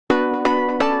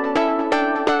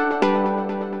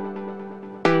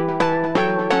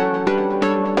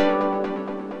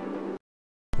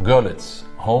Görlitz,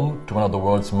 home to one of the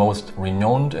world's most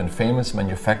renowned and famous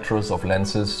manufacturers of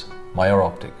lenses, Meyer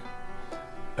Optik.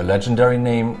 A legendary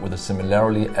name with a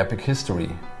similarly epic history,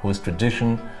 whose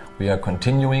tradition we are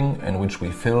continuing and which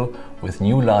we fill with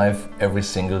new life every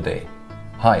single day.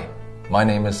 Hi, my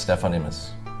name is Stefan Immes.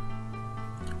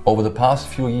 Over the past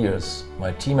few years,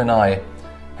 my team and I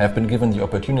have been given the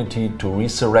opportunity to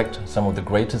resurrect some of the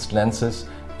greatest lenses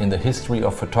in the history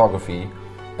of photography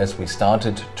as we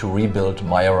started to rebuild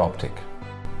Meyer Optik.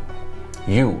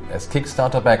 You, as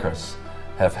Kickstarter backers,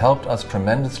 have helped us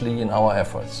tremendously in our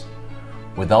efforts.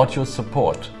 Without your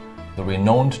support, the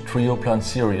renowned Trioplan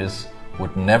series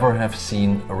would never have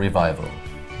seen a revival.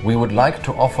 We would like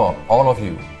to offer all of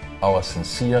you our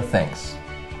sincere thanks.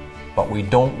 But we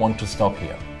don't want to stop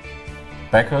here.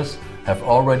 Backers have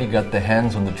already got their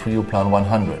hands on the Trioplan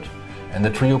 100, and the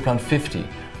Trioplan 50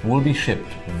 will be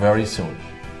shipped very soon.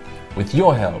 With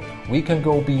your help, we can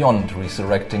go beyond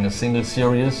resurrecting a single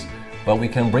series, but we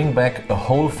can bring back a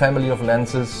whole family of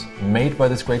lenses made by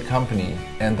this great company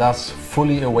and thus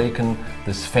fully awaken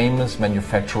this famous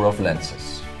manufacturer of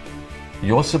lenses.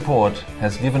 Your support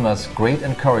has given us great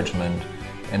encouragement,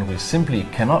 and we simply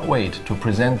cannot wait to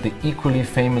present the equally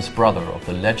famous brother of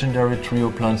the legendary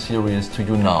Trioplan series to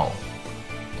you now,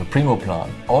 the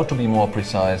Primoplan, or to be more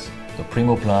precise, the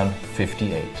Primoplan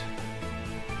 58.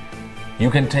 You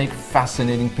can take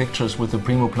fascinating pictures with the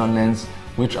Primoplan lens,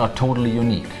 which are totally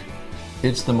unique.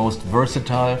 It's the most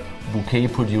versatile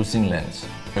bouquet-producing lens,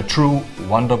 a true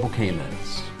wonder bouquet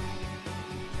lens.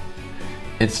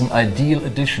 It's an ideal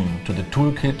addition to the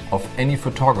toolkit of any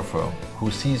photographer who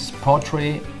sees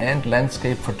portrait and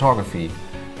landscape photography,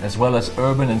 as well as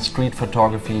urban and street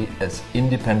photography, as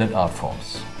independent art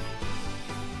forms.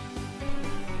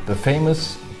 The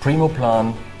famous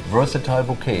Primoplan versatile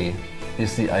bouquet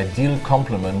is the ideal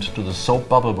complement to the soap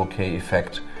bubble bouquet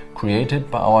effect created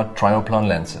by our Trioplan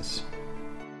lenses.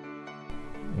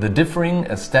 The differing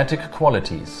aesthetic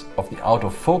qualities of the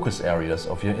out-of-focus areas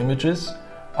of your images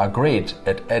are great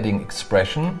at adding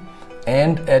expression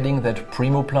and adding that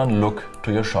Primoplan look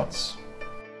to your shots.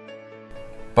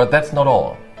 But that's not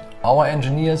all. Our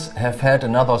engineers have had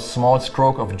another small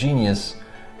stroke of genius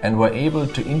and were able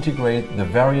to integrate the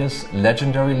various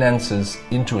legendary lenses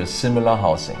into a similar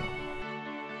housing.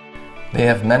 They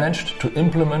have managed to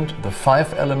implement the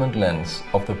 5-element lens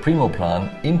of the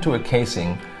Primoplan into a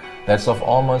casing that's of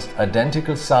almost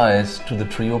identical size to the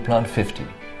Trioplan 50.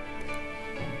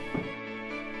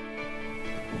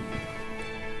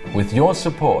 With your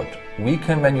support, we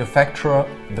can manufacture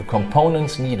the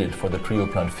components needed for the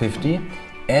Trioplan 50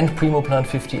 and Primoplan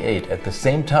 58 at the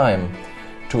same time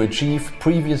to achieve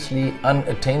previously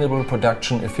unattainable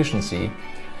production efficiency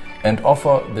and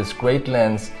offer this great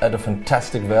lens at a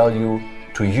fantastic value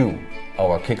to you,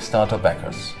 our Kickstarter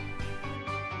backers.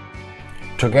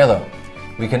 Together,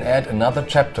 we can add another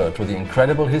chapter to the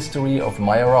incredible history of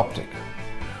Meyer Optik.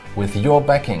 With your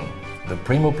backing, the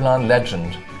Primoplan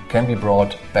legend can be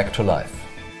brought back to life.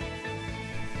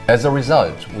 As a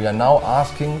result, we are now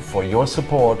asking for your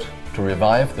support to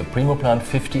revive the Primoplan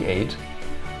 58,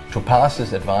 to pass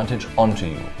this advantage on to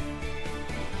you.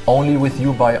 Only with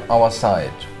you by our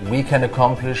side, we can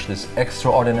accomplish this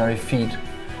extraordinary feat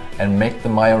and make the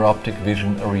Meyer Optik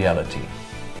vision a reality.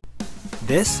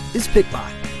 This is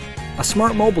PicBot, a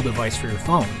smart mobile device for your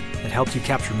phone that helps you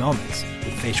capture moments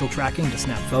with facial tracking to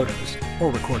snap photos or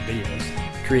record videos,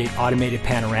 create automated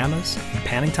panoramas and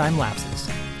panning time lapses.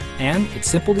 And it's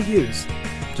simple to use.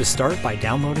 Just start by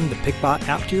downloading the PicBot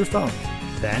app to your phone,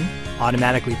 then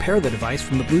automatically pair the device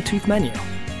from the Bluetooth menu.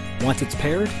 Once it's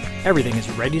paired, everything is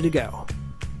ready to go.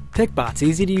 PicBot's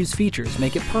easy-to-use features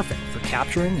make it perfect for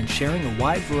capturing and sharing a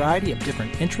wide variety of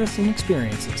different interests and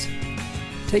experiences.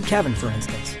 Take Kevin, for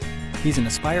instance. He's an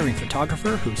aspiring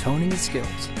photographer who's honing his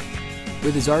skills.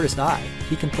 With his artist eye,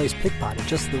 he can place PicBot at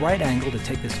just the right angle to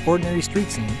take this ordinary street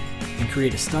scene and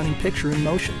create a stunning picture in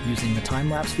motion using the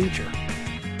time-lapse feature.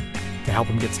 To help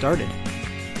him get started,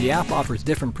 the app offers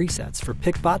different presets for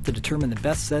PicBot to determine the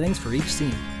best settings for each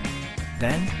scene.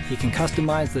 Then, he can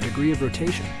customize the degree of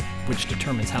rotation, which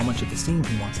determines how much of the scene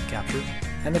he wants to capture,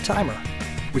 and the timer,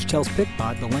 which tells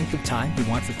PicBot the length of time he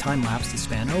wants the time-lapse to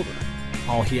span over.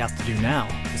 All he has to do now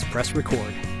is press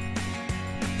record.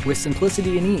 With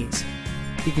simplicity and ease,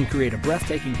 he can create a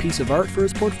breathtaking piece of art for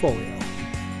his portfolio.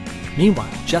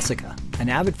 Meanwhile, Jessica, an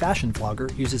avid fashion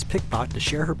vlogger, uses PicBot to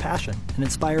share her passion and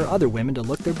inspire other women to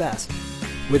look their best.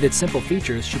 With its simple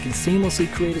features, she can seamlessly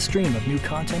create a stream of new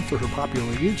content for her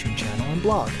popular YouTube channel and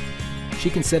blog. She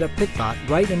can set up PicBot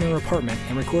right in her apartment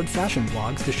and record fashion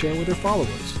vlogs to share with her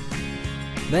followers.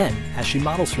 Then, as she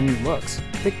models her new looks,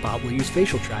 PicBot will use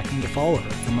facial tracking to follow her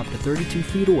from up to 32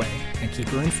 feet away and keep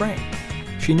her in frame.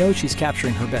 She knows she's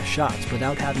capturing her best shots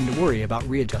without having to worry about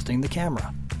readjusting the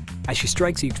camera. As she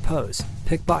strikes each pose,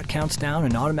 PicBot counts down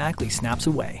and automatically snaps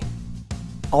away.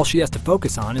 All she has to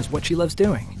focus on is what she loves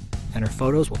doing, and her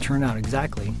photos will turn out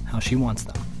exactly how she wants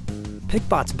them.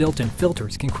 PicBot's built-in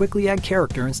filters can quickly add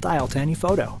character and style to any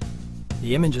photo.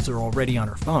 The images are already on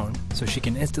her phone, so she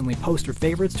can instantly post her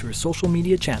favorites to her social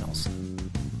media channels.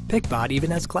 PicBot even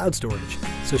has cloud storage,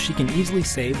 so she can easily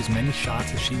save as many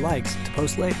shots as she likes to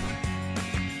post later.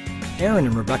 Aaron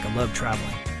and Rebecca love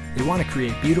traveling. They want to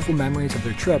create beautiful memories of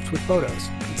their trips with photos,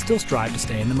 but still strive to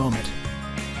stay in the moment.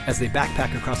 As they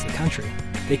backpack across the country,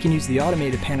 they can use the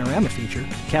automated panorama feature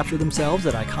to capture themselves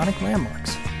at iconic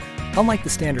landmarks. Unlike the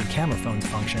standard camera phone's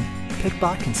function,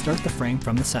 PicBot can start the frame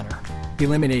from the center,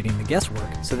 eliminating the guesswork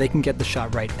so they can get the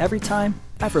shot right every time,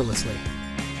 effortlessly.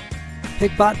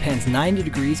 PicBot pans 90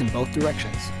 degrees in both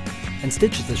directions and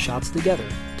stitches the shots together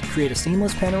to create a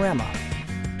seamless panorama.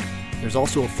 There's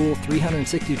also a full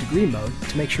 360-degree mode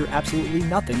to make sure absolutely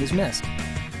nothing is missed.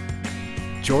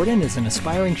 Jordan is an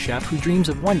aspiring chef who dreams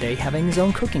of one day having his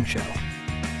own cooking show.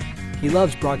 He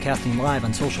loves broadcasting live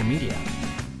on social media.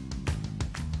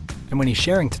 And when he's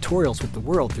sharing tutorials with the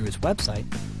world through his website,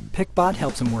 PicBot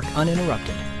helps him work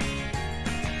uninterrupted,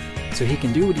 so he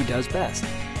can do what he does best: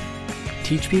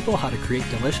 teach people how to create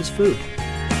delicious food.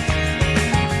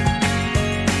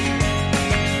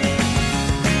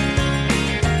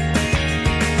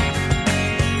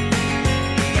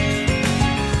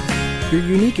 Your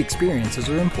unique experiences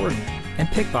are important, and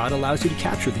PicBot allows you to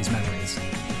capture these memories.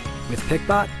 With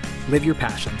PicBot, live your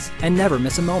passions and never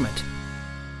miss a moment.